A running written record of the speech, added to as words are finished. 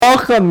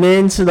Welcome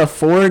into the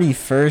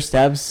 41st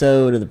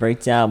episode of the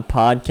Breakdown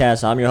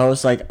Podcast. I'm your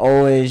host, like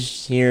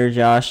always, here,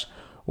 Josh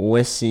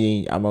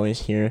Wissy. I'm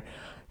always here. You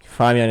can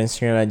find me on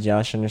Instagram at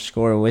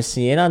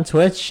Josh_Wissy and on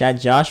Twitch at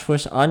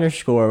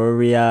JoshWish_, where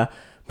we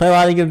play a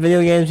lot of good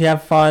video games. We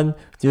have fun,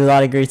 do a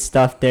lot of great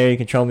stuff there. You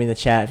can troll me in the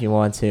chat if you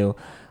want to.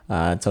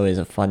 It's always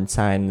a fun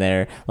time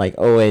there. Like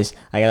always,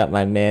 I got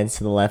my man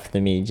to the left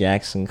of me,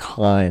 Jackson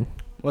Klein.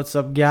 What's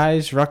up,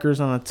 guys? Rutgers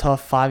on a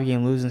tough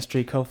 5-game losing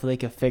streak. Hopefully they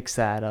can fix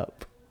that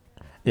up.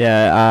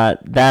 Yeah,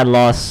 bad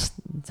loss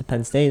to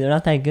Penn State. They're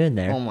not that good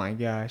there. Oh my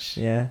gosh.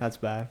 Yeah. That's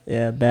bad.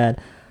 Yeah, bad.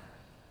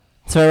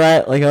 It's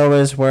alright, like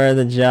always, wearing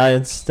the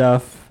Giants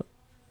stuff.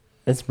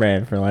 It's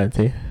Brandon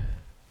Ferlanti.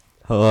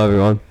 Hello,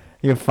 everyone.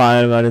 You can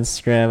find him on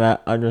Instagram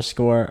at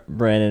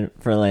 _Brandon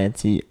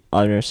Ferlanti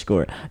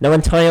 _. No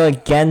Antonio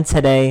again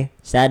today.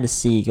 Sad to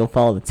see. Go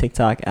follow the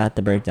TikTok at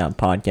the Breakdown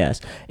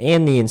Podcast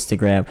and the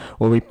Instagram,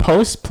 where we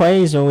post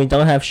plays when we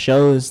don't have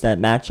shows that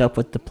match up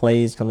with the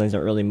plays. Sometimes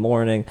they're early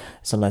morning,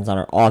 sometimes on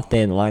our off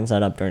day, and the line's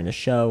not up during the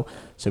show.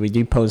 So we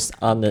do post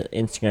on the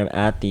Instagram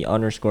at the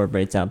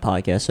 _Breakdown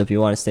Podcast. So if you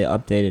want to stay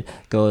updated,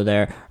 go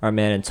there. Our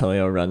man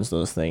Antonio runs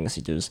those things.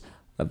 He does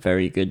a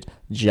very good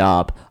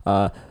job.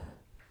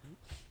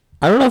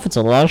 I don't know if it's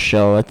a long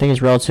show. I think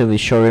it's relatively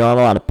short. We don't have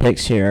a lot of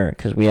picks here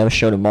because we have a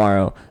show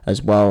tomorrow as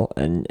well,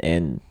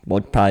 and we'll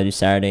probably do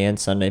Saturday and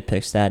Sunday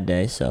picks that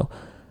day. So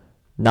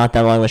not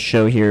that long of a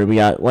show here. We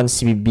got 1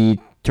 CBB,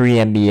 3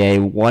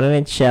 NBA, 1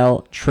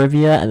 NHL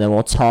trivia, and then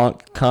we'll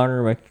talk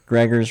Conor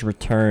McGregor's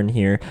return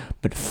here.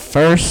 But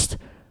first,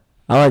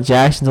 I'll let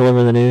Jackson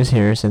deliver the news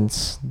here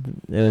since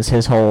it was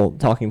his whole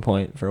talking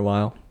point for a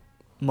while.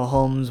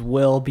 Mahomes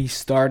will be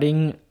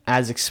starting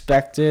as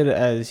expected,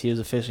 as he was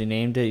officially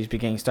named it. He's been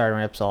getting starting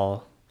reps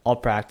all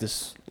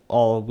practice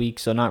all week,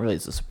 so not really a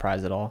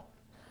surprise at all.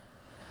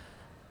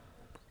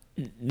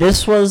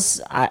 This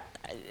was,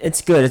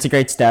 it's good. It's a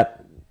great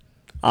step.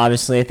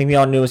 Obviously, I think we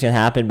all knew it was going to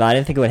happen, but I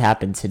didn't think it would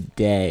happen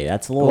today.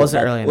 That's a little,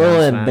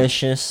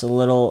 ambitious, a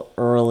little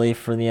early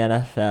for the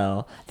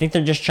NFL. I think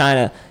they're just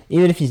trying to,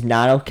 even if he's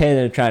not okay,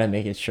 they're trying to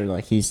make it sure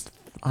like he's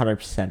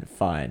 100%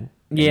 fine.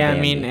 Yeah, I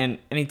mean, and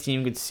any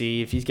team could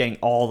see if he's getting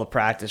all the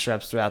practice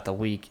reps throughout the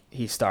week,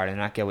 he's starting.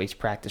 Not going to waste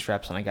practice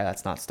reps on a guy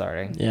that's not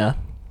starting. Yeah.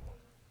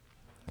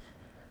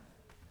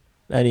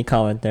 Any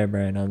comment there,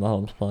 Brian, on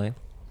Mahomes playing?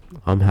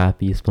 I'm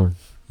happy he's playing.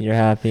 You're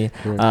happy.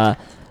 Yeah.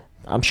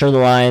 I'm sure the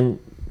line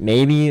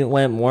maybe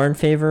went more in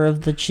favor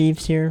of the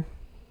Chiefs here.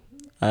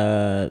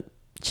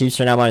 Chiefs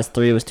are now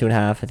 -3. It was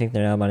 2.5. I think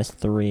they're now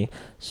 -3.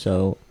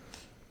 So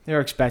they were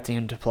expecting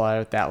him to play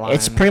with that line.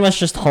 It's pretty much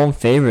just home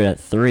favorite at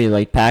 3.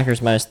 Like Packers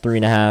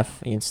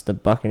 -3.5 against the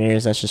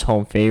Buccaneers. That's just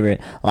home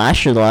favorite.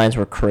 Last year the lines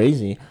were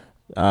crazy.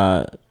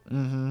 49ers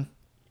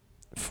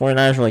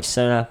were like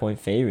 7.5-point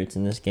favorites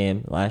in this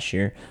game last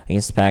year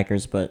against the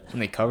Packers, but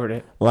and they covered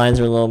it.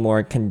 Lines are a little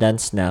more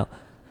condensed now.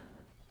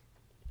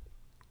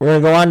 We're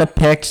gonna go on to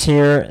picks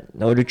here.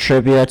 No to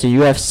trivia. To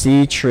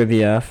UFC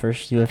trivia.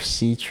 First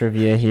UFC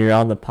trivia here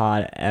on the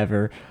pod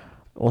ever.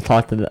 We'll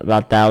talk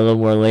about that a little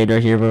more later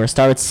here. We're going to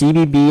start with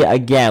CBB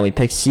again. We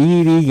pick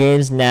CBB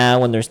games now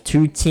when there's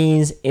 2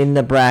 teams in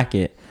the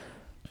bracket.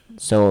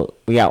 So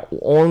we got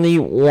only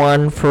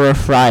one for a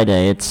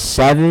Friday. It's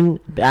 7,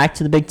 back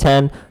to the Big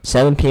Ten,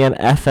 7 p.m.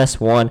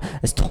 FS1.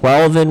 It's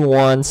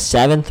 12-1,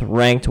 7th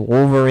ranked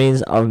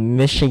Wolverines of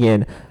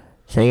Michigan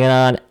taking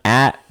on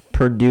at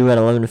Purdue at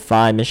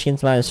 11-5.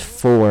 Michigan's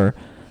 -4.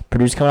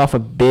 Purdue's coming off a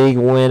big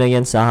win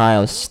against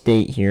Ohio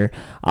State here.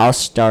 I'll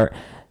start.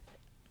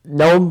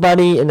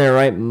 Nobody in their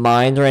right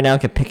mind right now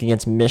can pick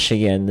against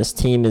Michigan. This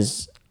team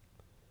is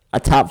a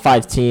top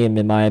 5 team,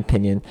 in my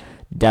opinion.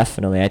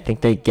 Definitely. I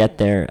think they get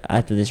there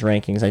after these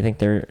rankings. I think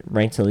they're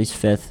ranked at least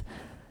 5th.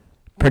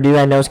 Purdue,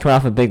 I know, is coming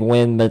off a big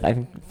win, but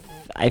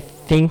I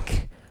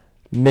think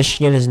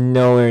Michigan is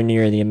nowhere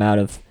near the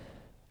amount of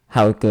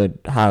how good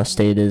Ohio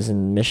State is,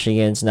 and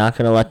Michigan's not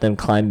going to let them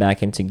climb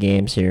back into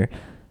games here.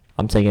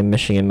 I'm taking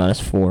Michigan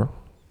 -4.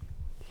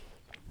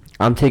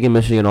 I'm taking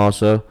Michigan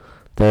also.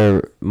 They're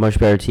a much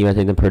better team, I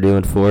think, than Purdue,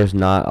 and 4 is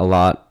not a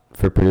lot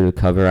for Purdue to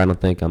cover. I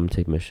don't think I'm going to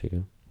take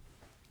Michigan.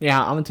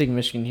 Yeah, I'm going to take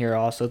Michigan here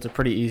also. It's a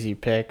pretty easy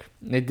pick.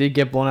 They did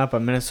get blown out by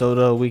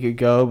Minnesota a week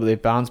ago, but they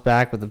bounced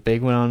back with a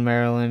big win on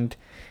Maryland.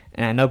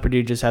 And I know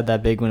Purdue just had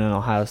that big win on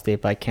Ohio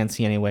State, but I can't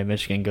see any way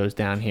Michigan goes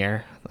down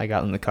here. I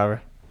got them to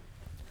cover.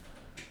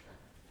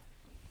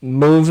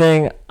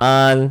 Moving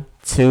on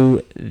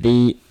to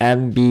the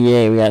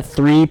NBA. We got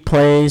 3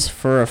 plays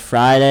for a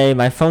Friday.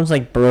 My phone's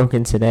like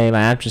broken today.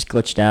 My app just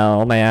glitched out.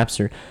 All my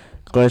apps are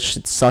glitched.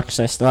 It sucks.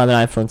 I still have an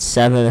iPhone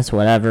 7. It's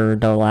whatever.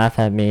 Don't laugh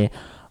at me.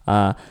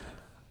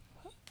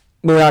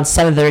 Moving on,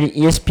 7:30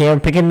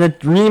 ESPN. Picking the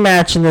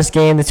rematch in this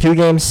game. The 2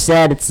 games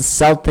set. It's the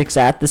Celtics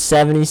at the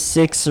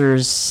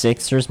 76ers.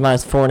 Sixers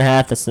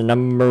 -4.5. That's the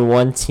number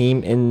 1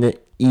 team in the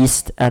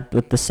East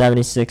with the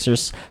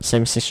 76ers.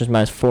 76ers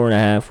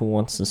 -4.5. Who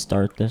wants to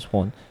start this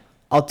one?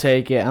 I'll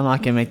take it. I'm not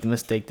going to make the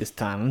mistake this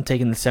time. I'm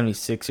taking the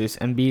 76ers.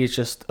 Embiid is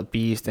just a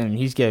beast, and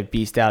he's going to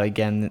beast out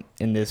again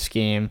in this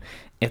game.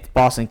 If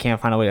Boston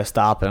can't find a way to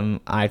stop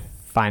him, I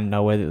find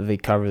no way that they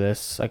cover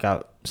this. I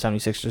got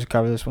 76ers to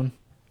cover this one.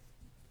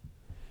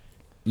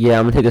 Yeah,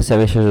 I'm gonna take the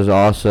 76ers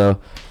also.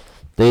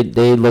 They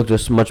look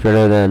just much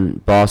better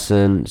than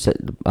Boston.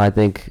 I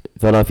think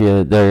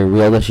Philadelphia, they're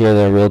real this year.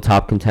 They're a real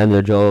top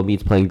contender. Joel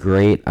Embiid's playing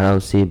great. I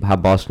don't see how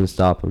Boston can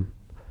stop him.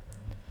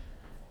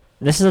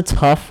 This is a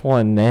tough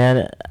one,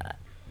 man.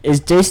 Is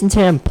Jason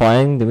Tatum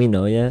playing? Do we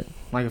know yet?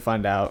 I can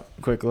find out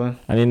quickly.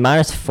 I mean,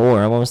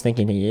 -4. I'm almost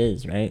thinking he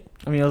is, right?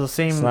 I mean, it was the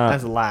same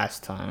as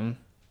last time.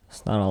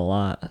 It's not a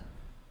lot.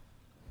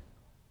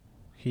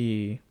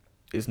 He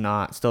is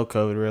not still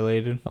COVID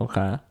related.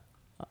 Okay.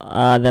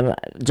 Then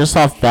just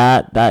off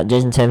that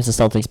Jason Tatum's the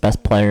Celtics'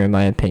 best player in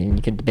my opinion.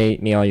 You can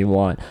debate me all you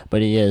want,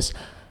 but he is.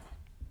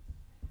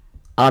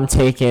 I'm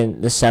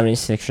taking the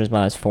 76ers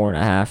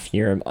 -4.5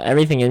 here.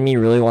 Everything in me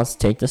really wants to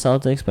take the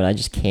Celtics, but I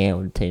just can't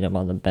with Tatum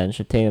on the bench.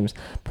 If Tatum's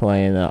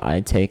playing,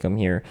 I'd take him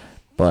here,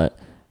 but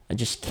I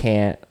just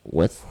can't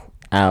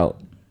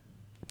without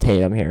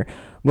Tatum here.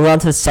 Move on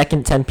to the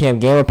second 10 p.m.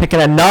 game. We're picking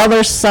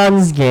another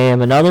Suns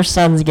game. Another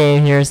Suns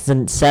game here. It's the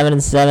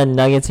 7-7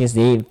 Nuggets against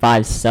the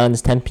 8-5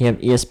 Suns. 10 p.m.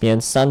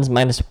 ESPN. Suns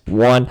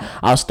 -1.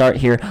 I'll start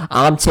here.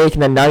 I'm taking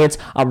the Nuggets.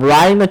 I'm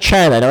riding the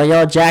trend. I know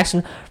Yellow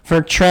Jackson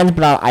for trends,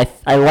 but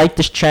I like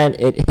this trend.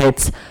 It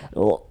hits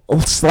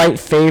slight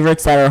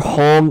favorites that are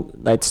home.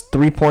 That's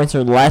 3 points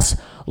or less.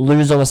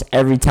 Lose almost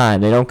every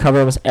time. They don't cover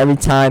almost every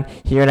time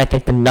here, and I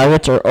think the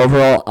Nuggets are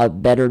overall a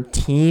better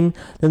team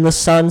than the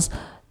Suns.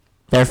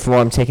 Therefore,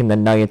 I'm taking the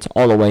Nuggets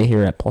all the way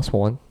here at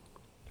 +1.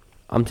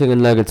 I'm taking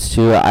the Nuggets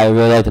too. I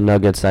really like the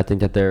Nuggets. I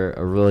think that they're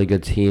a really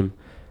good team.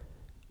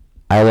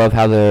 I love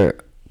how they're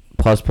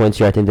plus points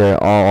here. I think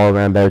they're all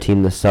around better team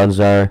than the Suns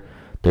are.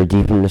 They're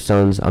deeper than the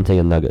Suns. I'm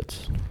taking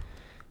Nuggets.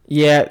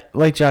 Yeah,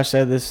 like Josh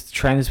said, this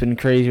trend has been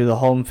crazy. The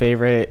home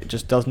favorite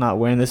just does not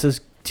win. This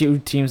is two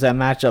teams that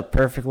match up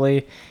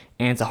perfectly,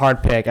 and it's a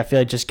hard pick. I feel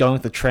like just going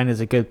with the trend is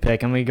a good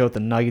pick. I'm going to go with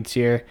the Nuggets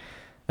here.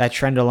 That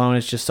trend alone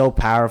is just so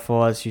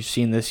powerful, as you've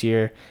seen this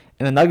year.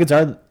 And the Nuggets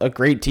are a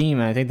great team,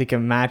 and I think they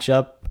can match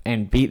up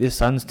and beat the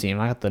Suns team.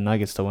 I got the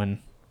Nuggets to win.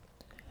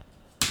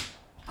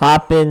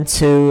 Hop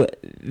into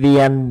the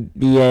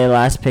NBA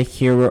last pick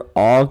here. We're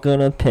all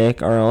going to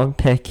pick our own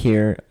pick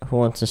here. Who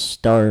wants to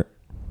start?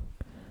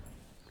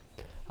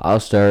 I'll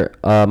start.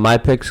 My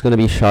pick's going to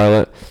be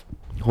Charlotte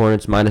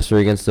Hornets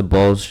 -3 against the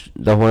Bulls.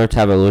 The Hornets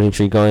have a losing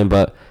streak going,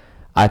 but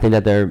I think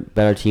that they're a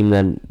better team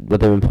than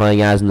what they've been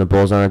playing as, and the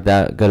Bulls aren't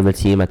that good of a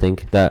team. I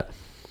think that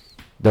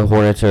the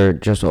Hornets are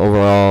just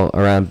overall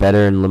around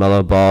better, and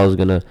LaMelo Ball is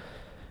going to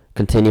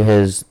continue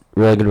his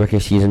really good rookie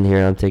season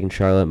here. I'm taking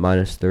Charlotte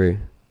 -3.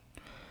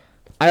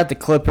 I got the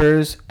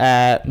Clippers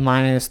at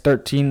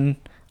 -13.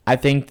 I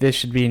think this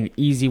should be an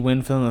easy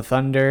win for the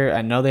Thunder.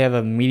 I know they have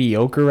a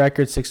mediocre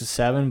record,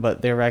 6-7,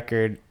 but their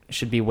record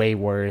should be way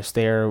worse.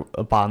 They're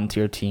a bottom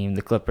tier team.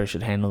 The Clippers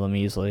should handle them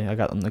easily. I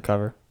got them to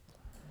cover.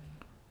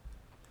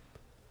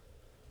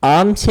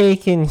 I'm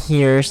taking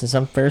here, since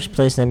I'm first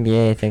place in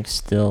NBA, I think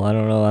still. I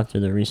don't know after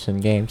the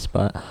recent games,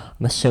 but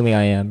I'm assuming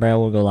I am. Brad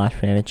will go last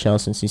for NHL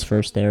since he's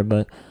first there,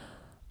 but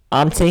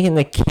I'm taking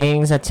the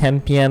Kings at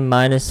 10 p.m.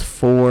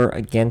 -4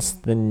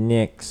 against the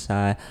Knicks.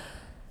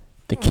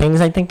 The Kings,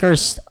 I think, are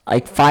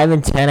like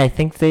 5-10. I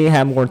think they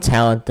have more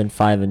talent than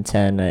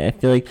 5-10. I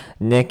feel like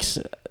Knicks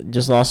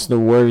just lost to the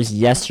Warriors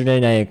yesterday.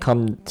 Now you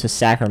come to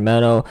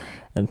Sacramento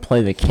and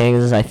play the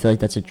Kings. I feel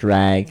like that's a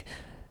drag.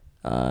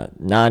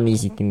 Not an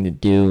easy thing to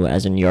do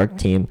as a New York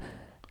team.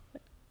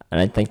 And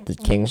I think the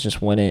Kings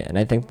just win it. And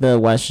I think the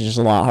West is just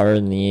a lot harder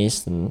than the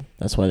East, and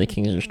that's why the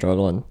Kings are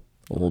struggling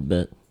a little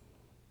bit.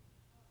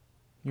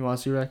 You want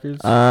to see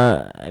records?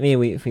 I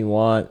mean, if we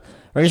want.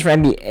 Records for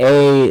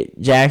NBA,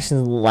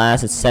 Jackson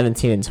last at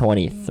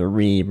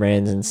 17-23.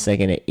 Brandon's in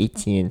second at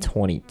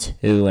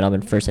 18-22. And I'm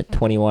in first at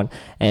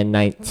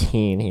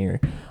 21-19 here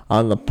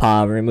on the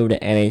pod. We're going to move to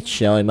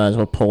NHL. You might as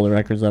well pull the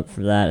records up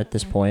for that at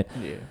this point.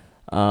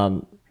 Yeah.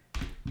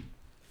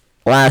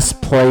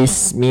 Last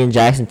place, me and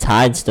Jackson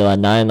tied still at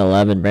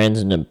 9-11.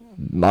 Brandon's in a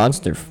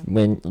monster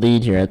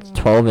lead here at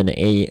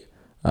 12-8.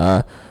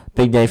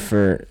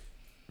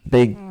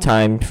 Big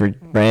time for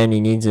Brandon. He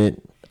needs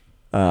it.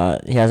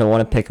 He hasn't won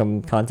a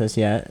pick'em contest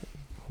yet.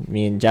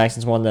 Me and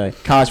Jackson's won the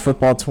college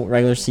football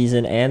regular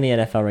season and the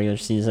NFL regular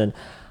season.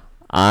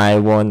 I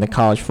won the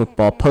college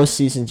football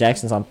postseason.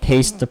 Jackson's on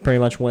pace to pretty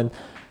much win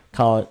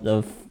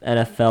the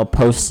NFL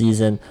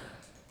postseason.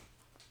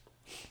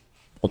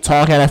 We'll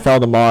talk NFL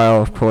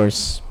tomorrow, of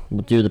course.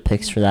 We'll do the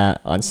picks for that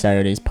on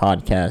Saturday's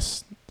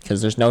podcast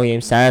because there's no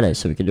game Saturday,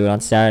 so we can do it on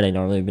Saturday.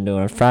 Normally we've been doing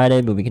it on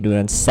Friday, but we can do it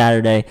on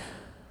Saturday.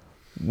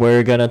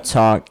 We're going to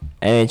talk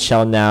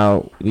NHL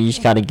now. We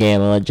just got a game.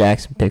 I'll let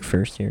Jackson pick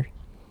first here.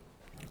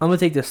 I'm going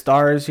to take the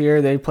Stars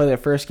here. They play their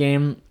first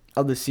game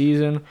of the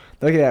season.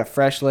 Look at that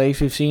fresh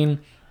legs we've seen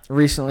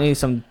recently.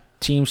 Some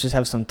teams just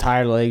have some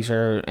tired legs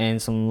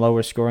and some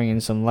lower scoring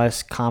and some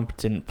less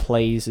competent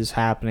plays is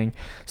happening.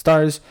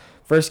 Stars,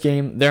 first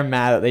game, they're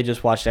mad that they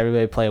just watched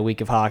everybody play a week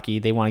of hockey.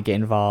 They want to get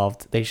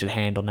involved. They should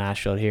handle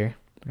Nashville here.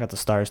 I got the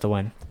Stars to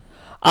win.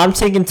 I'm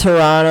taking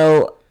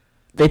Toronto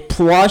They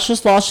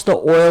just lost to the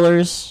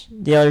Oilers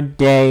the other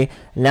day.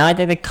 Now I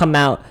think they come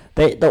out.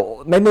 Maybe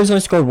only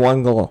scored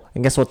 1 goal.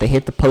 And guess what? They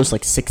hit the post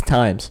like 6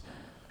 times.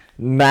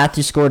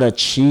 Matthew scored a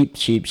cheap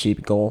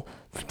goal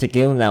to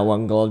give them that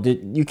 1 goal.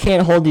 You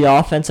can't hold the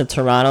offense of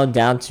Toronto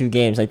down 2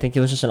 games. I think it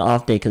was just an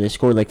off day because they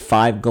scored like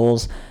 5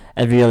 goals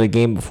every other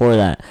game before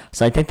that.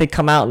 So I think they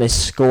come out and they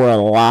score a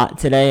lot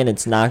today, and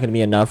it's not going to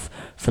be enough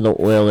for the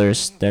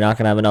Oilers. They're not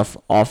going to have enough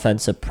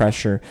offensive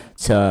pressure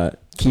to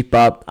keep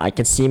up. I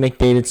can see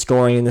McDavid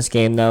scoring in this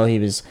game, though.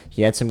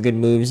 He had some good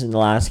moves in the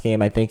last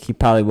game. I think he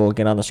probably will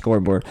get on the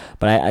scoreboard.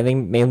 But I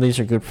think Maple Leafs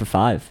are good for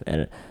 5.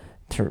 And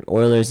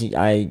Oilers,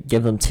 I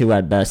give them 2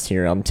 at best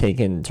here. I'm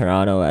taking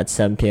Toronto at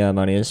 7 p.m.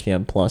 on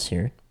ESPN Plus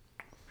here.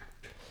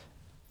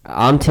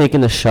 I'm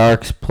taking the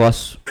Sharks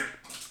plus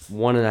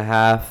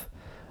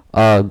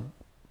 1.5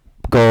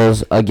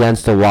 goals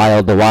against the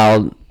Wild. The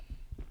Wild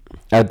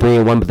at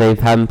 3-1, but they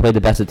haven't played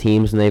the best of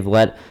teams, and they've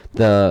let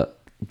the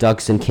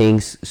Ducks and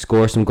Kings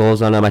score some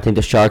goals on them. I think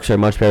the Sharks are a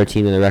much better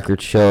team than the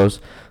record shows.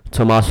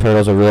 Tomas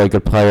Hertl's a really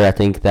good player. I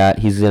think that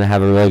he's going to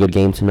have a really good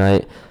game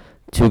tonight.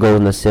 2 goals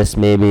and assists,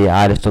 maybe.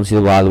 I just don't see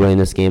the Wild winning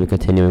this game and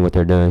continuing what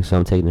they're doing, so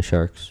I'm taking the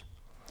Sharks.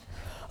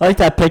 I like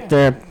that pick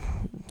there,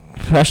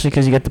 especially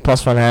because you get the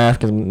plus 1.5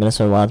 because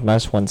Minnesota Wild's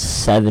minus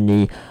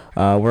 170.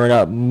 We're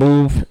going to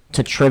move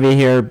to trivia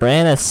here.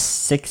 Brand has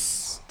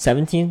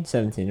 17, right?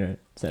 17. You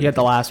got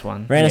the last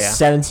one. Brand has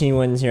 17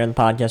 wins here on the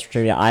podcast for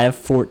trivia. I have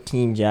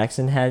 14.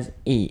 Jackson has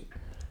 8.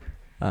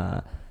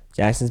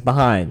 Jackson's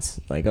behind,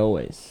 like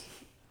always.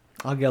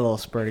 I'll get a little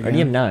spurt again. Or do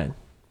you have 9?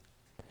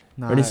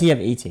 No, Or does he have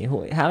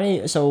 18? How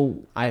many? So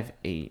I have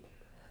 8.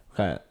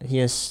 Okay,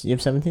 you have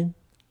 17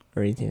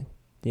 or 18?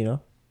 Do you know?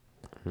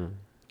 Hmm.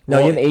 No,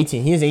 you have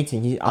 18. He has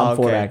 18. I'm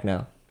 4 back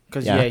now.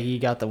 Because he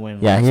got the win.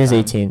 Yeah, he has time.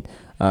 18.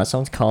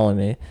 Someone's calling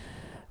me.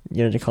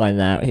 You're gonna decline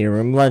that here.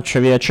 We're going to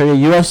trivia.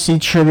 UFC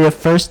trivia.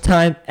 First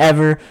time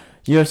ever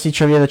UFC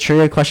trivia. The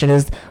trivia question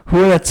is: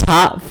 who are the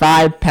top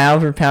 5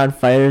 pound-for-pound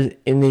fighters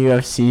in the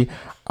UFC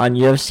on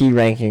UFC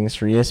rankings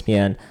for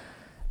ESPN?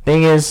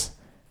 Thing is,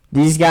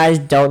 these guys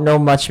don't know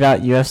much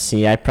about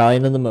UFC. I probably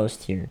know the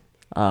most here.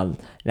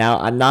 Now,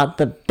 I'm not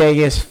the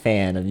biggest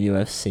fan of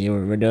UFC.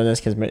 We're doing this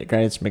because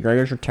it's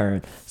McGregor's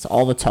return. It's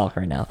all the talk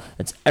right now.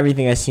 It's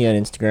everything I see on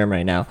Instagram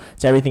right now.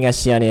 It's everything I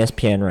see on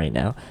ESPN right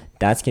now.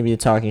 That's going to be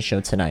the talking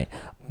show tonight.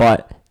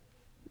 But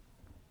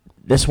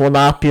this will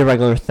not be a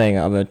regular thing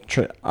of a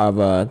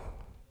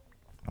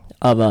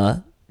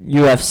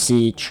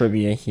UFC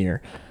trivia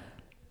here.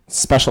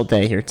 Special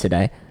day here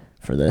today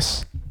for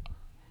this.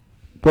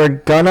 We're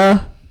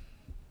gonna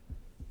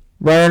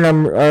write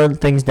our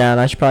things down.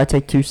 I should probably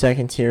take 2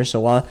 seconds here. So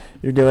while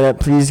you're doing it,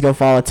 please go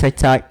follow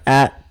TikTok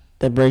at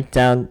the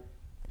Breakdown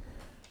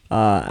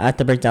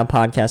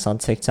Podcast on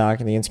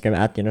TikTok and the Instagram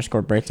at the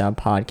 _Breakdown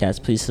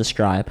Podcast. Please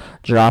subscribe,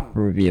 drop a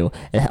review.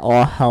 It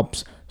all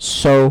helps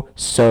so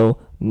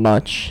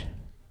much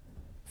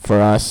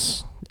for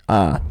us.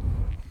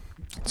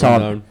 It's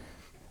all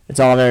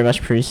very much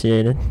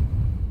appreciated.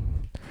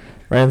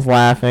 Rand's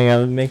laughing. It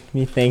would make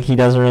me think he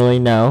doesn't really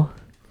know.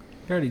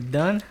 You're already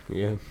done?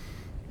 Yeah.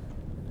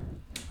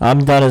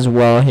 I'm done as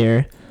well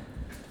here.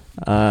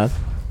 I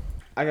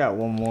got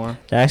one more.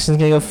 Jackson's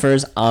going to go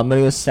first. I'm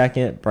going to go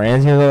second.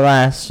 Brand's going to go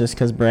last just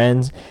because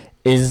Brand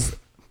is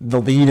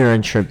the leader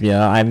in trivia.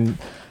 I'm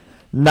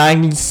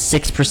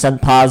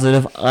 96%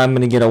 positive I'm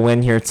going to get a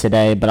win here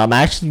today, but I'm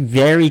actually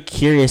very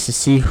curious to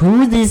see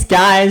who these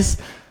guys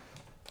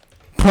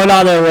put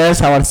on their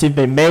list. I want to see if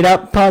they made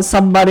up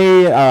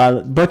somebody,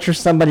 butcher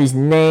somebody's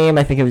name.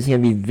 I think it was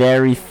going to be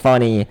very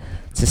funny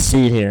to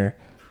see here.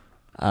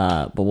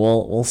 But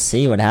we'll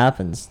see what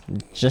happens.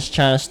 Just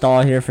trying to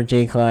stall here for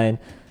Jay Klein.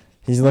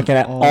 He's looking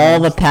at all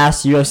the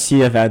past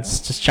UFC events,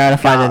 just trying to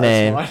find a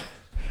name.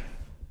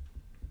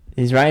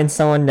 He's writing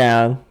someone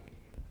down.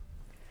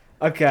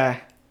 Okay.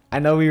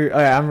 I'm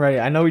ready.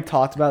 I know we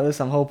talked about this.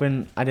 I'm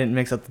hoping I didn't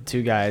mix up the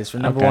 2 guys. For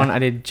number 1, I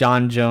did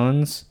John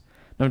Jones.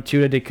 Number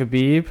 2, I did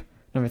Khabib.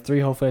 Number 3,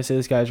 hopefully I say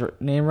this guy's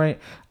name right,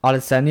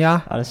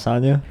 Adesanya.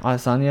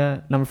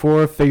 Number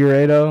 4,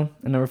 Figueiredo.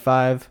 And number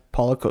 5,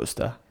 Paulo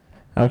Costa.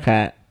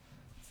 Okay.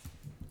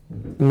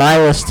 My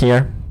list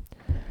here,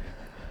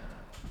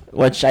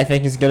 which I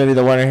think is going to be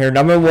the winner here.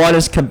 Number 1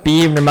 is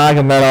Khabib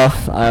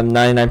Nurmagomedov. I'm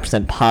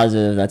 99%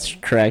 positive that's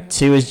correct.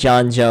 2 is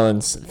John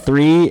Jones.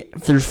 3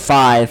 through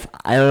 5,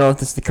 I don't know if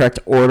this is the correct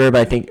order,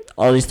 but I think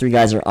all these 3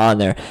 guys are on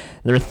there.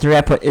 Number 3,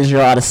 I put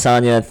Israel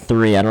Adesanya at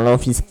 3. I don't know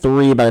if he's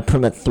 3, but I put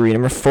him at 3.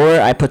 Number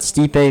 4, I put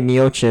Stipe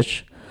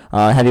Miocic,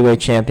 heavyweight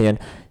champion.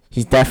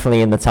 He's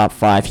definitely in the top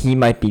 5. He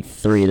might be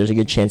 3. There's a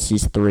good chance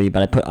he's 3,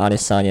 but I put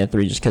Adesanya at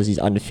 3 just because he's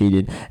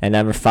undefeated. And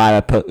number 5,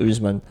 I put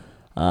Usman,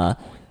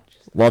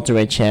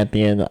 welterweight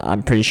champion.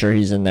 I'm pretty sure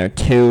he's in there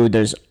too.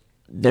 There's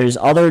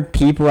other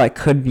people that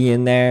could be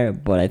in there,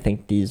 but I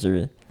think these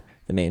are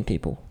the main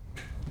people.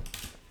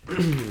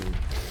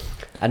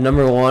 At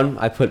number 1,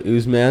 I put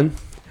Usman.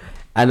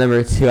 At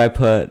number 2, I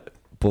put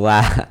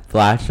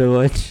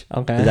Blachowicz.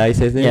 Okay. Is that how you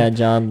say his name? Yeah,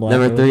 John Blachowicz.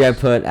 Number 3, I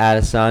put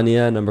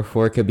Adesanya. Number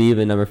 4, Khabib.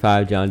 And number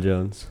 5, John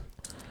Jones.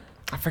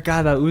 I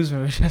forgot about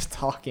Usman. We were just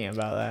talking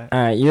about that.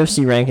 All right,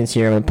 UFC rankings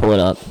here. I'm gonna pull it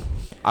up.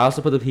 I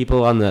also put the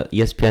people on the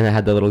ESPN that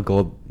had the little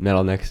gold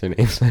medal next to their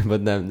names. I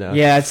put them down.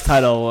 Yeah, it's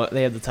title.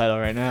 They have the title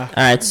right now.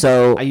 All right,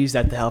 so I use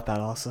that to help out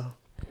also.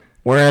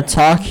 we're gonna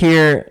talk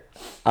here.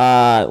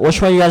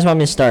 Which one you guys want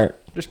me to start?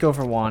 Just go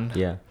for one.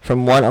 Yeah.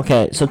 From one,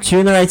 okay. So 2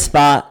 in the right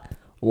spot,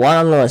 1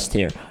 on the list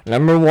here.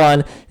 Number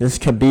 1 is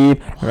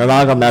Khabib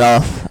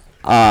Nurmagomedov.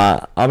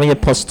 I'm gonna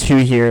get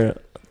 +2 here.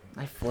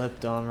 I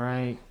flipped on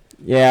right.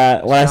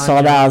 Yeah, when I John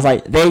saw that, I was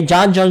Jones. like,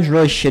 John Jones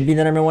really should be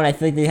the number 1. I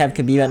think they have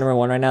Khabib at number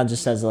 1 right now,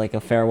 just as like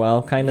a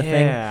farewell kind of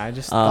thing. Yeah, I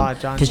just thought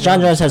John. Because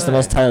John Jones has the good.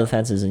 most title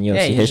defenses in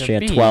UFC he's a history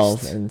at beast.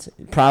 12, and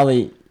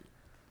probably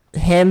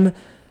him,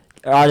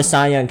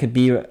 Adesanya, and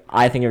Khabib,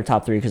 I think are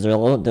top 3 because they're the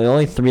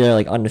only 3 that are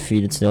like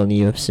undefeated still in the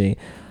UFC.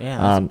 Yeah,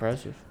 that's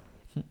impressive.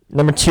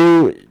 Number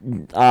 2,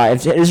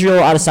 if Israel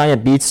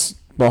Adesanya beats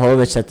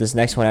Blachowicz at this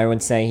next one,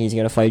 everyone's saying he's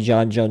gonna fight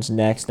John Jones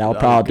next. That'll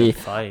probably be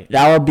fight.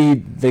 that will be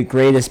the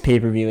greatest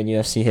pay-per-view in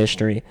UFC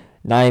history,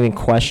 not even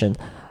question.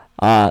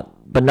 But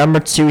number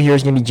 2 here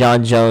is gonna be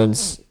John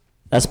Jones.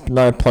 That's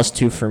another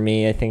 +2 for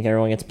me. I think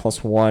everyone gets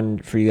 +1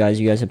 for you guys.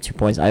 You guys have 2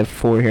 points. I have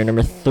 4 here.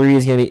 Number 3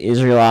 is gonna be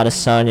Israel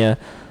Adesanya.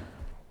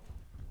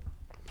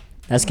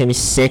 That's going to be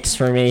 6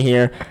 for me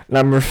here.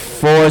 Number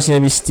 4 is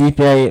going to be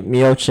Stipe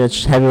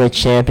Miocic, heavyweight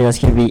champion. That's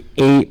going to be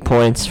 8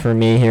 points for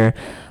me here.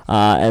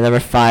 And number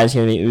 5 is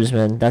going to be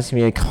Usman. That's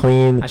going to be a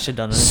clean, I should have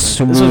done this.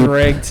 sweep This was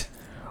rigged.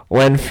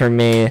 win for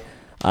me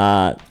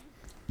on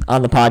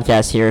the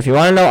podcast here. If you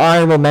want to know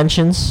honorable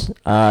mentions,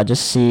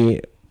 just see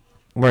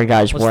where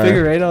guys Let's were.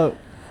 figure it out.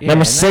 Yeah,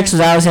 Number and 6 then-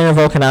 was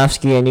Alexander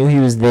Volkanovski. I knew he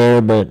was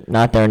there, but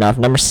not there enough.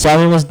 Number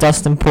 7 was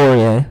Dustin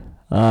Poirier.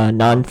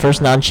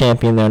 First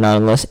non-champion there, not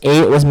on the list.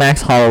 8 was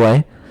Max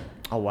Holloway,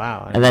 Oh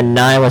wow. and then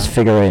 9 was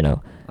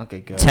Figueiredo. Okay,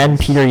 good. 10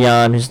 Peter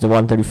Yan, who's the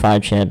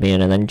 135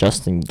 champion, and then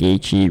Justin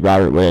Gaethje,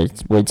 Robert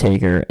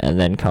Whittaker, and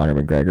then Conor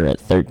McGregor at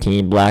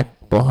 13.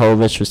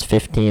 Blachowicz was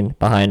 15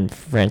 behind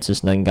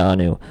Francis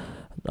Ngannou,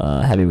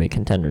 heavyweight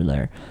contender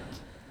there.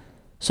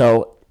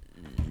 So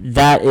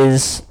that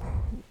is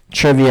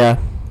trivia.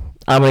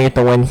 I'm gonna get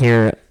the win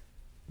here.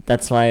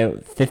 That's my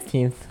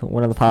 15th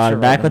win of the pod.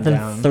 Should Back write them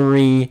within down.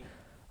 3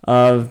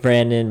 of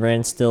Brandon.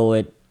 Brandon's still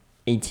at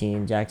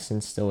 18.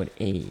 Jackson's still at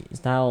 8.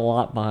 It's not a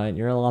lot behind.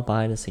 You're a lot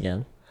behind us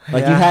again.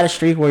 Like, you Yeah. had a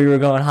streak where you were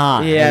going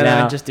hot. Yeah, and then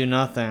I now just do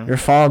nothing. you're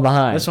falling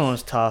behind. This one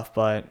was tough,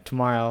 but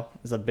tomorrow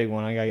is a big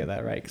one. I gotta get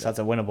that right because that's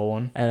a winnable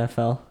one.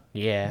 NFL.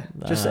 Yeah,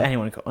 just Uh,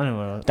 anyone.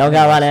 Don't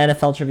got a lot of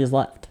NFL trivias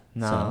left.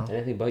 No. So.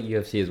 Anything but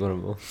UFC is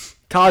winnable.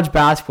 College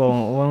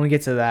basketball. When we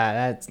get to that,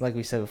 that's like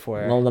we said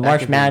before. Well, the that March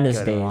could be a Madness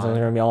good days. run. Those are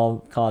gonna be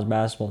all college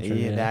basketball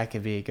trivia. Yeah, that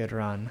could be a good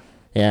run.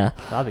 Yeah.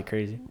 That'd be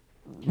crazy.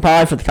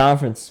 Probably for the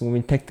conference. When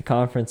we pick the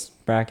conference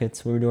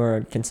brackets, we do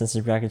our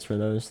consensus brackets for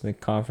those. The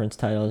conference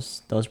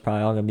titles. Those are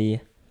probably all gonna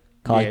be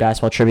college Yeah.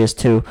 basketball trivias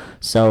too.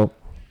 So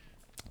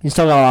you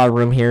still got a lot of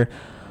room here.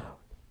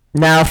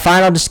 Now,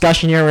 final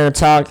discussion here. We're gonna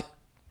talk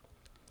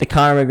the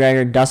Conor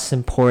McGregor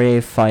Dustin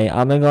Poirier fight.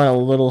 I'm gonna go on a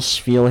little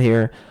spiel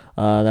here.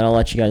 Then I'll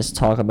let you guys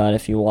talk about it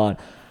if you want.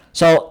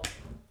 So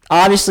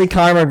obviously,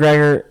 Conor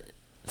McGregor,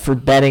 for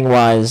betting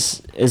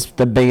wise, is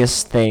the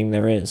biggest thing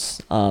there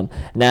is.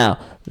 Now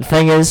the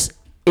thing is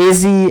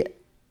he?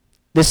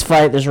 This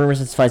fight, there's rumors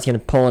this fight's going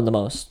to pull in the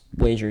most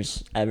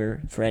wagers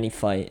ever for any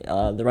fight.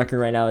 The record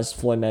right now is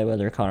Floyd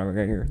Mayweather, Conor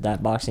McGregor,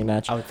 that boxing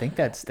match. I would think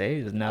that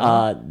stays.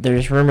 No.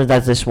 There's rumors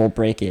that this will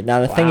break it. Now,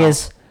 the thing Wow.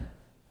 is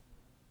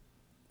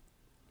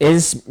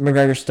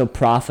McGregor still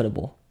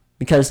profitable?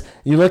 Because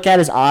you look at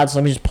his odds,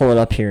 let me just pull it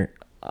up here.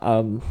 It's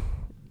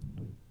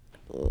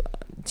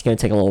going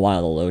to take a little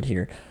while to load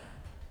here.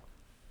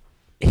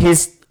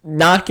 His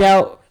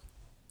knockout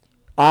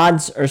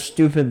odds are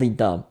stupidly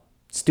dumb.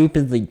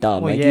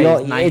 Well, Like, yeah, you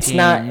he's don't, it's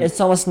 19. it's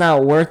almost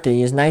not worth it.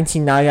 He has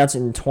 19 knockouts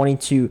in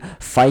 22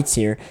 fights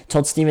here.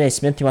 Told Stephen A.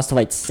 Smith he wants to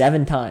fight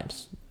 7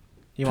 times.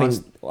 he wants.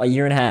 Between a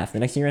year and a half. The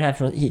next year and a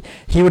half,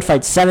 he would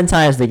fight 7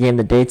 times. They gave him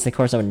the dates. Of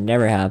course, that would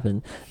never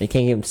happen. They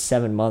can't give him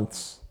 7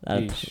 months out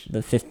of Yeesh.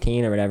 the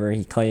 15 or whatever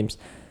he claims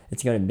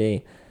it's going to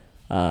be.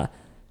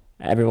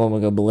 Everyone will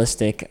go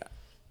ballistic.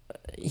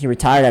 He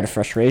retired out of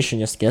frustration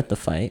just to get the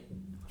fight.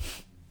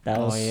 That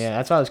Oh was yeah,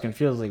 that's why I was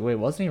confused. Like, wait,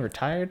 wasn't he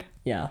retired?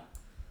 yeah.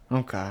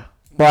 Okay.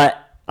 But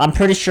I'm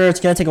pretty sure it's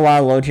going to take a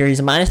while to load here.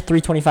 He's a minus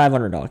 325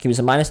 underdog. He was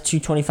a minus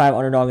 225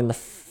 underdog in the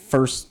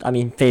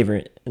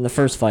favorite in the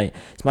first fight.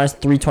 He's minus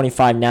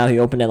 325 now. He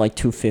opened at like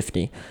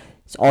 250.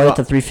 It's all up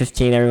to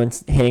 315.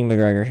 Everyone's hitting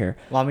McGregor here.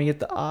 Let me get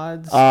the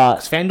odds.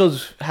 'Cause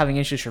FanDuel's having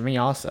issues for me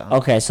also.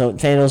 Okay, so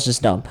FanDuel's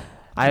just dumb.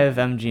 I have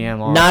MGM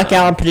also.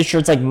 Knockout, I'm pretty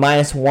sure it's like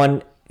minus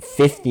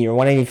 150 or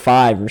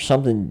 185 or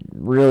something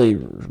really,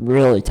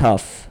 really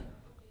tough.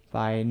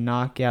 By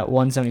knockout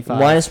 175.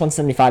 Minus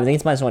 175. I think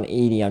it's minus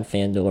 180 on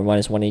FanDuel or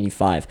minus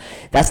 185.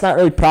 That's not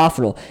really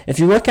profitable. If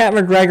you look at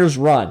McGregor's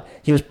run,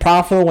 he was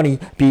profitable when he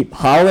beat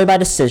Holloway by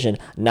decision,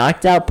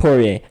 knocked out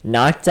Poirier,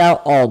 knocked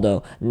out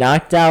Aldo,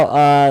 knocked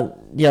out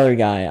the other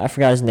guy. I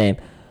forgot his name.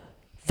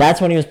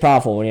 That's when he was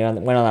profitable, when he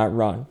went on that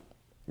run.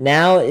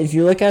 now, if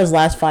you look at his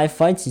last 5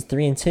 fights, he's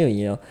 3-2.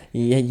 You know,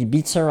 he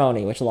beat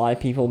Cerrone, which a lot of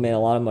people made a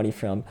lot of money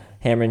from,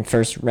 hammering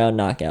first round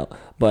knockout.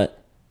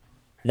 But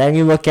then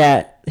you look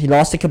at he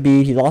lost to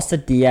Khabib, he lost to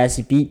Diaz,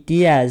 he beat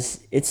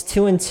Diaz. It's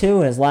 2-2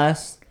 in his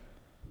last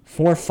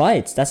 4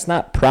 fights. That's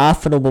not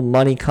profitable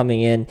money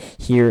coming in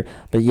here,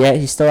 but yet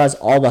he still has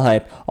all the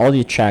hype, all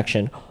the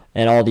attraction,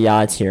 and all the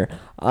odds here.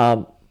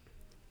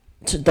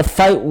 The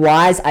fight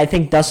wise, I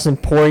think Dustin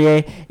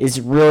Poirier is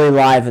really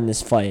live in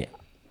this fight.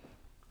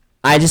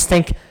 I just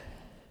think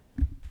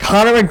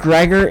Conor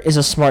McGregor is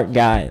a smart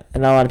guy,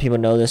 and not a lot of people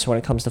know this when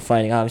it comes to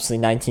fighting. Obviously,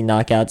 19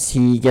 knockouts.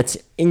 He gets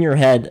in your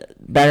head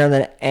better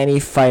than any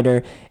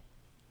fighter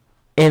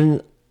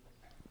in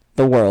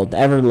the world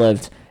ever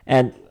lived.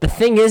 And the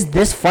thing is,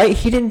 this fight,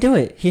 he didn't do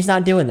it. He's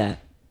not doing that.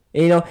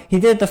 You know, he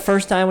did it the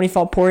first time when he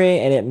fought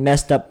Poirier, and it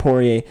messed up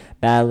Poirier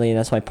badly, and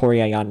that's why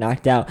Poirier got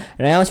knocked out.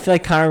 And I always feel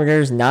like Conor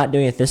McGregor is not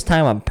doing it this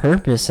time on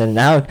purpose, and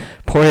now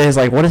Poirier is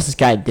like, what is this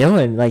guy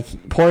doing?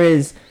 Like, Poirier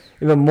is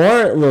even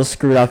more a little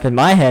screwed up in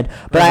my head.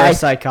 But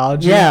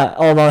psychology? Yeah,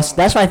 almost.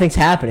 That's what I think's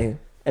happening,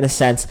 in a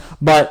sense.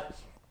 But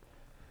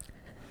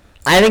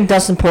I think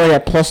Dustin Poirier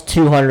at plus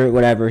 200,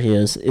 whatever he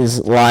is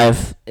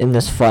live in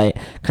this fight.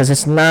 Because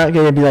it's not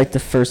going to be like the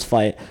first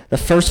fight. The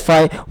first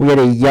fight, we had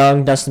a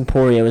young Dustin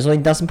Poirier. It was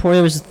like Dustin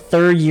Poirier was his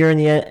 3rd year in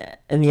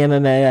the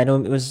MMA. I know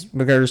it was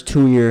McGregor's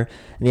 2 year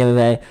in the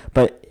MMA.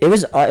 But it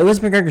was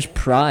McGregor's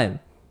prime.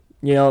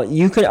 You know,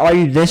 you could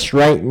argue this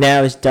right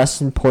now is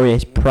Dustin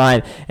Poirier's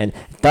prime. And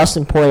if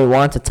Dustin Poirier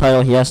wants a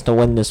title, he has to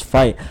win this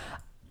fight.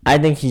 I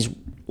think he's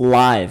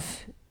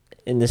live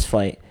in this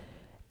fight.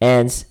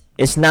 And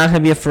it's not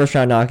going to be a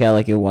first-round knockout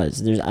like it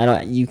was.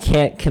 You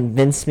can't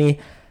convince me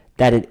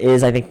that it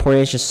is. I think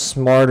Poirier's just a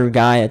smarter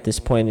guy at this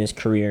point in his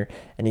career,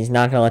 and he's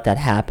not going to let that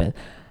happen.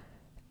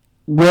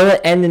 Will it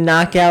end in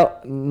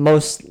knockout?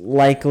 Most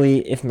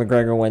likely, if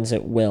McGregor wins,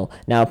 it will.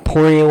 Now, if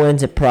Poirier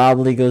wins, it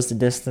probably goes the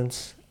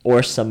distance.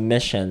 Or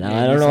submission. Now,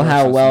 I don't know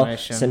how well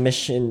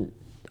submission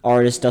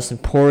artist Dustin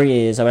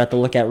Poirier is. I would have to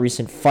look at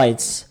recent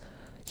fights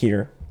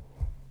here.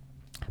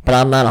 But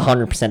I'm not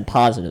 100%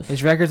 positive.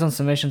 His records on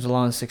submissions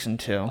alone is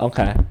 6-2.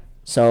 Okay.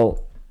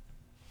 So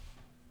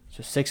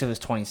 6 of his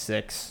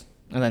 26.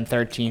 And then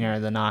 13 are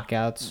the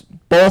knockouts.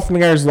 Both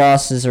McGregor's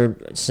losses are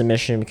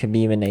submission,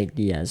 Khabib and Nate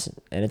Diaz.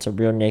 And it's a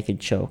real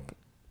naked choke.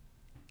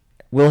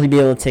 Will he be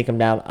able to take him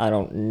down? I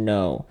don't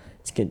know.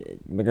 It's good.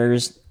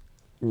 McGregor's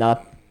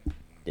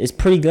is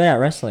pretty good at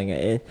wrestling.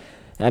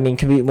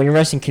 Khabib, when you're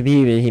wrestling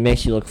Khabib, he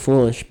makes you look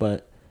foolish,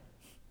 but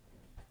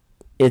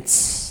I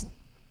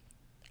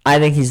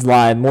think he's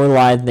more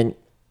live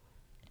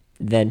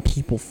than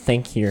people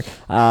think here.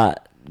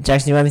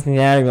 Jackson, do you have anything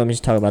to add, or you want me to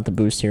just talk about the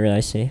boost here that I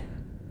see?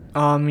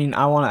 I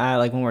want to add,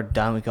 when we're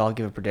done, we can all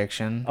give a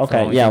prediction.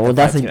 Okay, yeah, we'll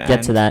definitely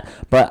get to that.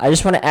 But I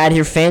just want to add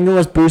here, FanDuel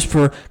has boost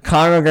for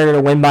Conor McGregor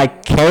to win by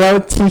KO,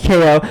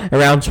 TKO in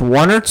rounds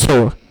 1 or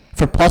 2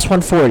 for plus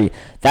 140.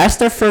 That's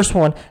their first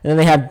one. And then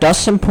they have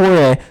Dustin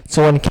Poirier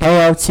to win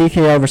KO,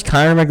 TKO versus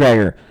Conor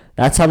McGregor.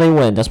 That's how they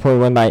win. Dustin Poirier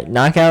win by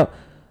knockout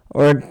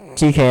or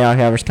TKO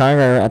knockout versus Conor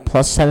McGregor at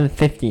plus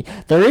 750.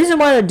 The reason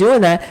why they're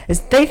doing that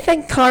is they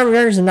think Conor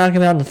McGregor's going to knock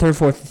him out in the 3rd,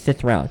 4th, and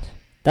 5th round.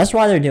 That's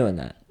why they're doing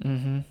that.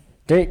 Mm-hmm.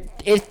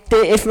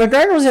 If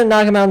McGregor was going to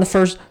knock him out in the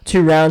first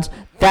 2 rounds,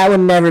 that would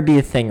never be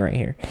a thing right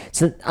here.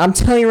 So I'm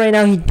telling you right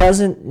now, he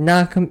doesn't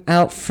knock him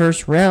out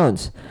first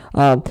rounds.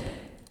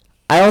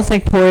 I don't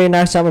think Poirier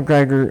knocks out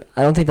McGregor.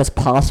 I don't think that's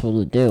possible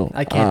to do.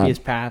 That can't be his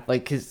path.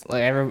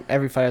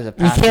 Every fighter has a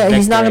path.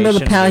 He's not gonna be able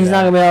to pound. He's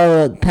not gonna be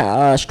able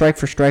to strike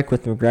for strike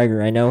with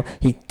McGregor. I know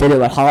he did it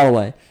with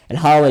Holloway, and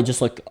Holloway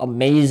just looked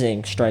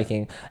amazing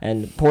striking,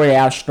 and Poirier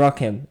outstruck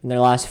him in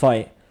their last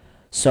fight.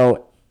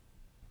 So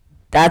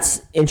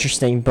that's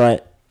interesting,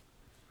 but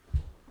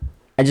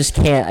I just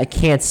can't. I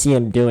can't see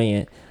him doing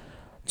it.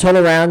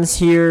 Total rounds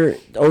here.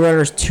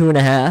 Over is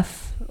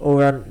 2.5.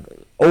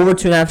 Over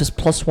 2.5 is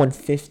plus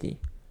 150.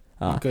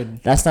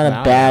 Good. That's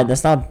not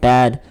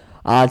bad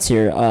odds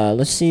here.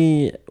 Let's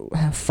see.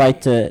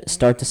 Fight to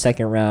start the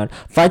second round.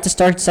 Fight to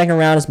start the second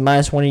round is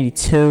minus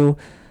 182.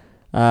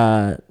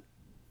 Fight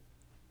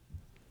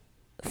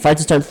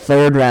to start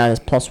third round is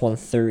plus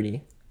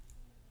 130.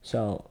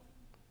 So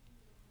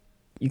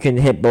you can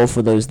hit both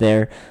of those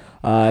there.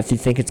 If you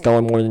think it's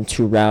going more than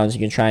 2 rounds, you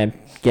can try and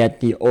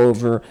get the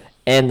over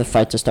and the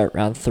fight to start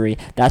round 3.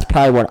 That's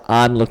probably what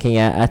I'm looking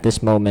at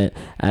this moment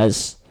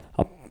as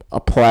a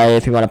play.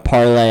 If you want to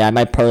parlay, I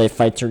might parlay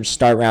fight to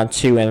start round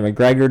 2 and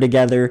McGregor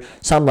together,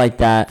 something like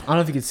that. I don't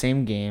know if you could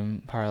same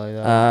game parlay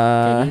though.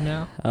 Can you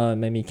now? Oh,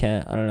 maybe you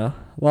can't. I don't know.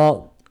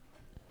 Well,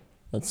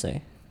 let's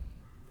see.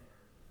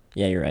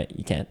 Yeah, you're right.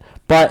 You can't.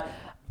 But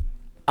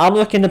I'm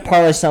looking to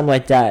parlay something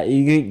like that.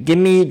 You give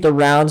me the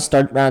round,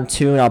 start round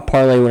 2, and I'll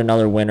parlay with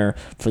another winner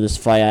for this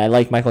fight. I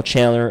like Michael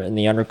Chandler in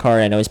the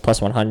undercard. I know he's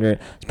plus 100.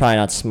 It's probably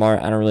not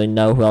smart. I don't really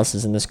know who else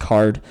is in this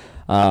card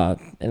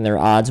in their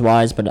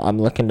odds-wise, but I'm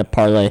looking to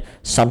parlay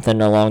something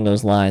along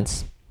those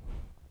lines.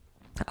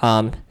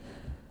 I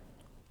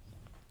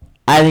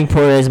think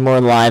Poirier is more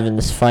live in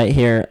this fight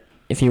here.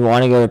 If you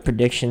want to go to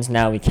predictions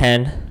now, we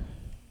can.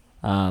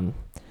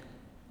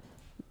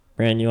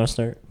 Brandon, you want to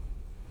start?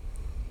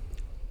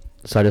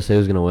 So I just say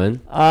who's gonna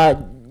win?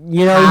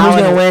 You know How who's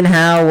gonna and- win?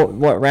 How?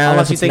 What round? How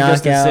much If you it's think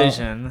this knockout,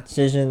 decision?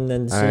 Decision,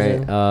 then All right.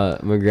 decision.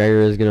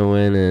 McGregor is gonna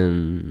win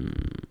in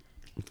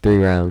 3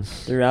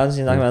 rounds. 3 rounds.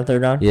 You talking about the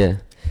third round? Yeah.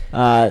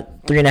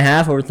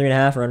 3.5 over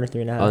 3.5 or under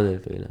 3.5. Under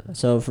 3 now.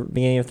 So for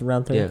beginning of the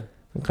round 3. Yeah.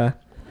 Okay.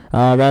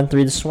 Round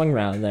 3, the swing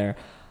round there.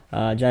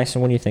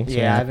 Jackson, what do you think?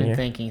 Yeah, I've been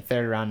thinking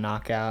third round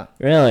knockout.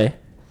 Really?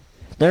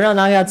 Third round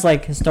knockouts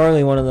like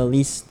historically one of the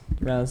least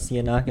rounds to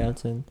get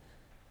knockouts in.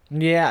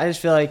 Yeah, I just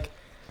feel like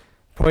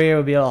Poirier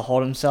would be able to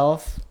hold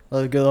himself. A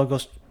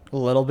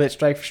little bit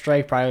strike for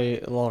strike,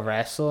 probably a little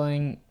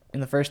wrestling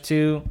in the first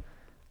 2.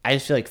 I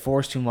just feel like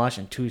 4's too much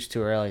and 2's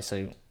too early,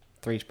 so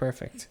 3's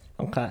perfect.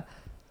 Okay.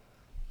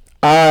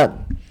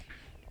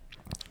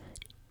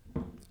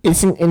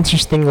 It's an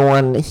interesting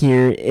one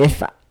here.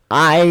 If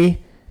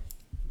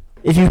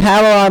you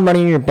have a lot of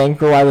money in your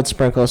bankroll, I would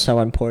sprinkle some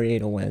on Poirier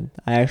to win.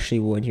 I actually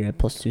would here at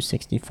plus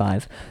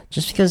 265,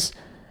 just because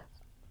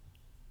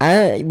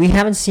we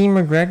haven't seen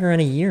McGregor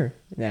in a year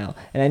now,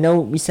 and I know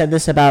we said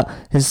this about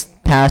his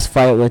past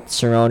fight with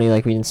Cerrone,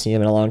 like we didn't see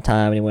him in a long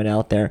time, and he went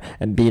out there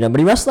and beat him. But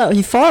he wrestled out.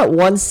 He fought at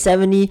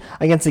 170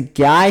 against a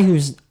guy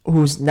who's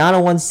not a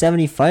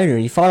 170 fighter.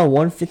 He fought a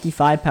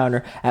 155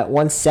 pounder at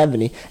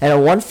 170, and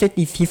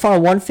he fought a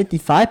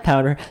 155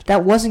 pounder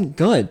that wasn't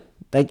good.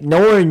 Like,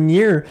 nowhere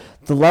near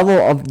the level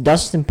of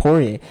Dustin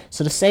Poirier.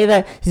 So to say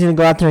that he's going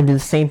to go out there and do the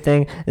same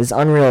thing is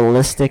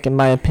unrealistic, in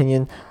my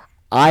opinion.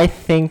 I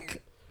think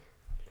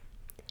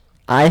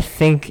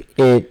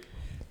it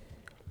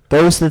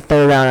goes to the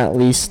third round at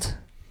least.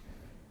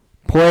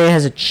 Poirier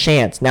has a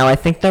chance. Now, I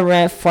think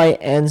the fight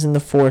ends in the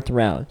 4th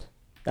round.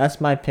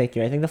 That's my pick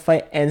here. I think the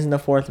fight ends in the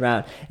 4th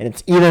round. And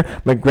it's either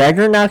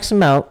McGregor knocks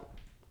him out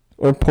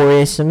or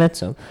Poirier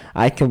submits him.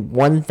 I can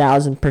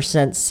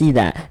 1,000% see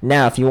that.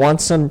 Now, if you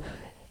want some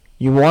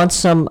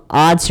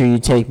odds here, you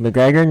take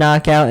McGregor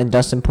knockout and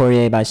Dustin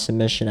Poirier by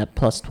submission at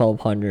plus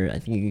 1,200. I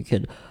think you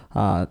could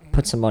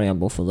put some money on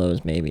both of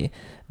those, maybe.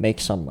 Make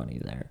some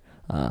money there.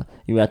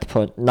 You have to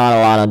put not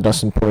a lot on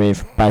Dustin Poirier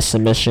by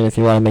submission if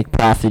you want to make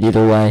profit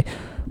either way.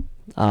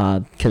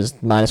 Because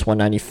minus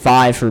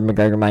 195 for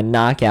McGregor by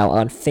knockout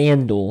on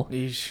FanDuel.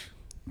 Eesh.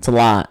 It's a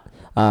lot.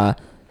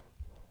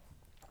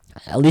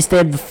 At least they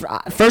had the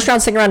first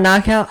round, second round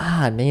knockout.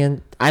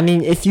 Man. I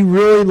mean, if you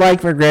really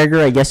like McGregor,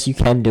 I guess you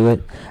can do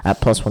it at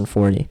plus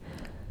 140.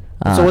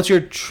 So what's your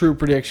true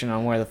prediction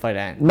on where the fight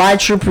ends? My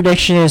true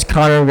prediction is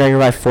Conor McGregor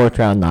by 4th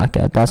round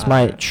knockout. That's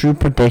my true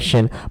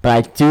prediction. But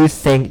I do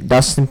think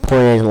Dustin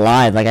Poirier is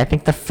live. Like, I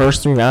think the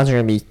first 3 rounds are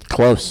going to be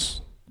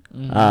close.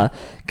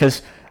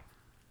 Because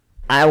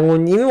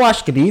when you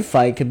watch Khabib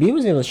fight, Khabib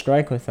was able to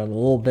strike with him a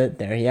little bit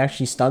there. He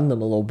actually stunned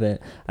him a little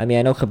bit. I mean,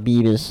 I know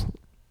Khabib is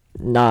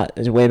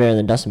way better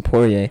than Dustin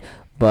Poirier,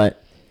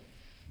 but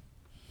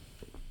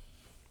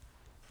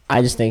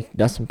I just think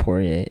Dustin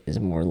Poirier is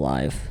more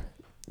live.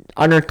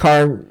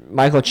 Undercard,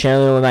 Michael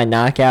Chandler with my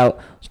knockout.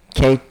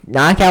 Okay,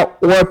 knockout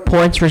or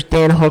points for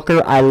Dan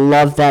Hooker. I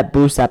love that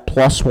boost at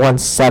plus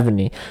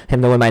 170.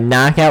 Him to win my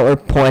knockout or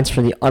points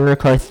for the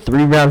undercard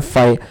 3-round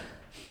fight.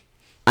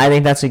 I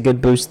think that's a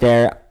good boost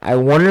there. I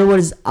wonder what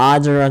his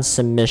odds are on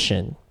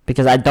submission,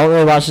 because I don't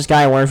really watch this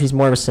guy. I wonder if he's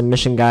more of a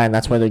submission guy, and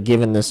that's why they're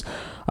giving this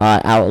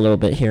out a little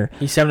bit here.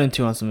 He's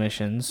 7-2 on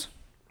submissions.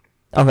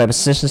 Okay, but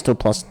submission's still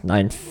plus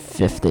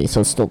 950,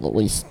 so it's still the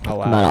least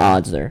amount of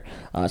odds there.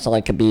 It's not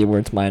like Khabib where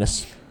it's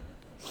minus.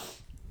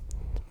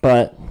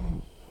 But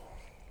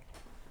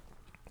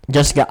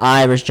Jessica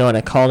Eye versus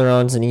Joanna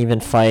Calderon's an even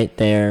fight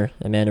there.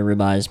 Amanda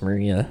Ribey's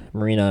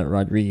Marina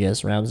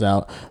Rodriguez rounds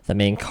out the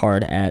main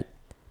card at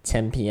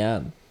 10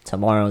 p.m.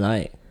 tomorrow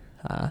night.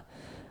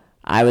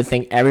 I would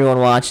think everyone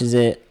watches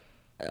it.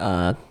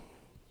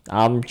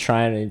 I'm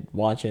trying to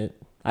watch it.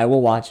 I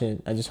will watch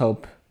it. I just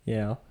hope,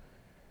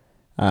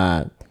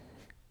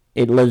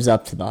 it lives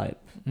up to the hype.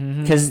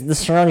 Because the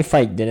Cerrone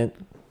fight didn't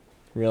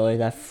really.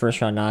 That first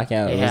round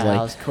knockout, That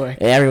was quick.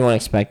 Everyone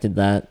expected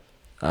that.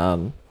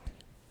 I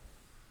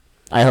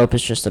hope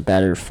it's just a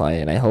better fight,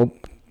 and I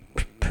hope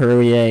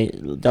Poirier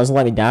doesn't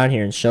let me down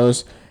here and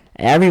shows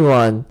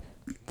everyone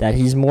that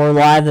he's more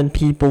live than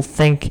people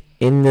think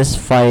in this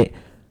fight.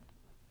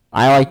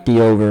 I like the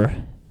over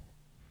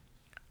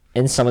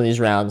in some of these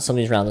rounds. Some of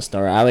these rounds to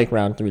start. I like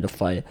round 3 to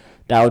fight.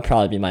 That would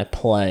probably be my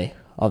play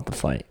of the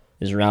fight,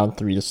 is round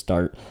 3 to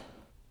start.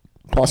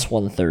 Plus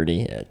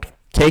 130.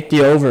 Take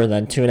the over,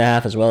 then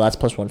 2.5 as well. That's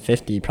plus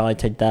 150. Probably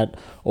take that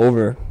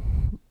over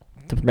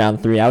to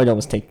round 3. I would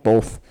almost take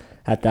both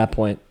at that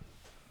point.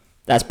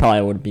 That's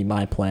probably would be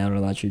my play. I don't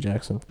know about you,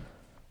 Jackson.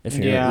 If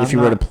you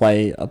were to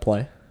play a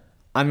play.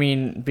 I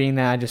mean, being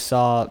that I just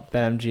saw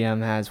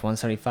BetMGM has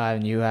 175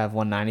 and you have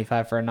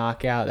 195 for a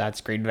knockout,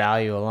 that's great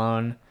value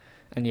alone.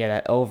 And yeah,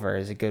 that over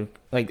is a good,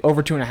 like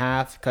over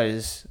 2.5,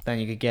 because then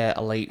you could get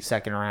a late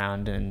second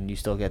round and you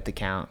still get the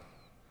count.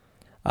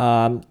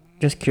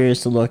 Just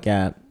curious to look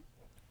at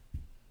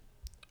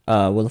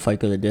will the fight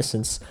go the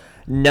distance.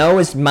 No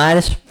is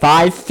minus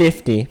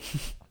 550.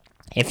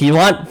 If you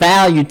want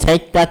value,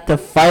 take that the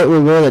fight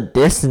will go the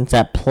distance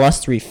at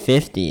plus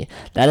 350.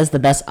 That is the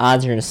best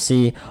odds you're going to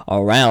see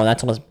around.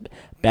 That's almost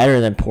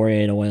better than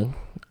Poirier to win.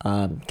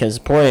 Because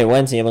Poirier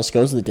wins, he almost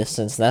goes the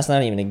distance. That's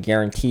not even a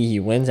guarantee he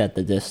wins at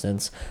the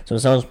distance. So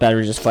it's almost better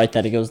to just fight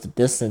that it goes the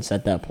distance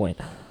at that point.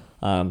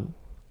 But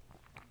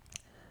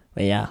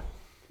yeah.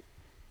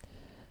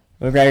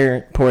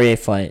 McGregor Poirier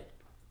fight.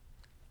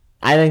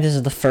 I think this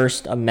is the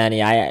first of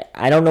many.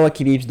 I don't know what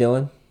Khabib's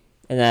doing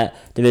in that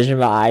division,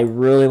 but I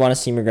really want to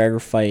see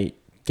McGregor fight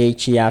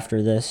Gaethje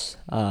after this.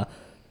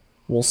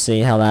 We'll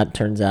see how that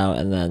turns out,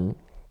 and then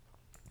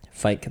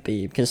fight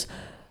Khabib. Because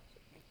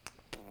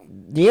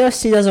the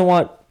UFC doesn't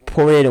want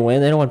Poirier to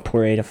win. They don't want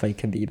Poirier to fight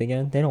Khabib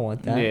again. They don't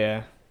want that.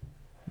 Yeah.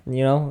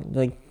 You know,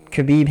 like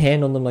Khabib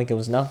handled them like it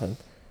was nothing.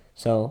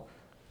 So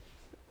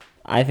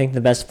I think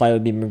the best fight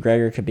would be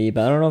McGregor Khabib.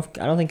 But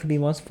I don't think Khabib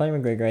wants to fight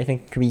McGregor. I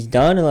think Khabib's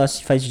done unless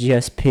he fights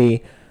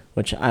GSP,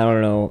 which I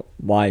don't know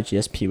why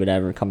GSP would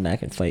ever come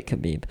back and fight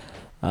Khabib.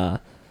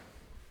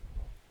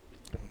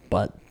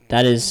 But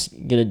that is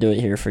gonna do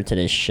it here for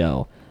today's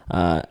show.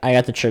 I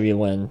got the trivia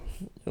win.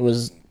 It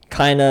was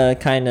kinda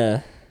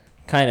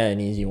an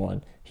easy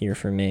one here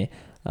for me.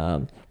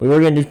 We were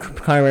going to do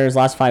Conor McGregor's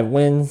last 5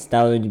 wins.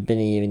 That would have been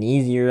even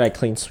easier. I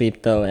clean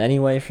sweep, though,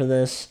 anyway for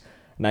this.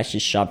 I'm actually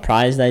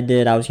surprised I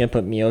did. I was going to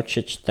put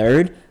Miocic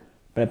third,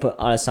 but I put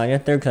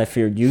Adesanya third because I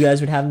figured you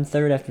guys would have him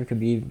third after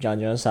Khabib, John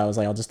Jones. So I was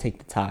like, I'll just take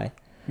the tie.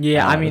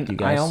 Yeah, I mean,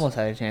 I almost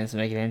had a chance to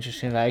make it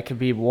interesting. I could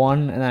be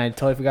 1, and then I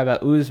totally forgot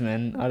about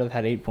Usman. I would have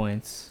had 8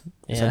 points.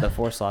 Just had the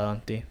 4 slot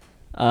on D.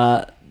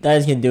 That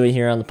is going to do it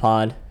here on the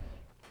pod.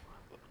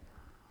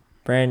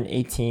 Brandon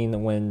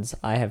 18 wins.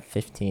 I have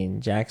 15.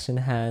 Jackson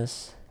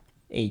has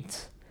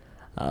 8.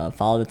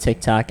 Follow the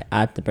TikTok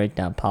at the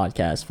Breakdown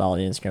Podcast. Follow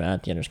the Instagram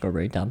at the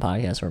 _Breakdown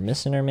Podcast. We're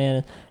missing our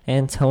man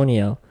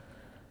Antonio.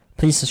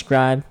 Please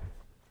subscribe.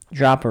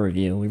 Drop a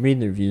review. We read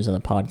the reviews on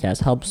the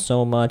podcast. Helps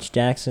so much.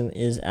 Jackson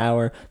is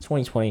our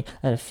 2020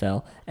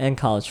 NFL and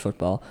college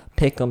football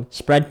pick'em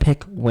spread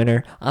pick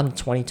winner. I'm the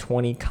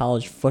 2020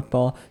 college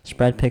football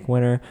spread pick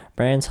winner.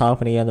 Brandon's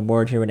hopping again on the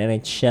board here with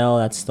NHL.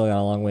 That's still got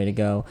a long way to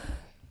go.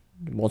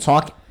 We'll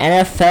talk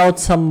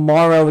NFL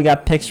tomorrow. We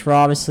got picks for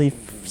obviously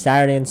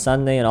Saturday and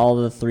Sunday and all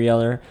of the 3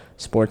 other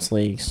sports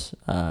leagues,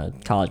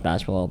 college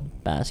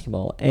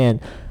basketball,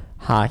 and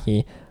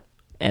hockey.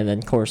 And then,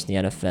 of course, the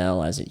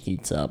NFL as it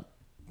heats up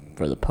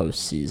for the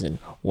postseason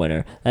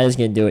winner. That is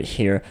going to do it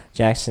here.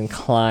 Jackson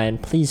Klein,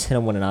 please hit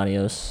him with an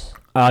adios.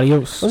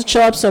 Adios. Let's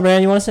chill episode,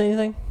 man. You want to say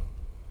anything?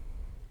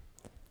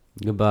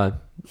 Goodbye.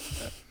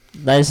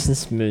 Nice and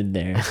smooth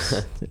there.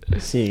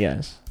 See you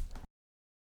guys.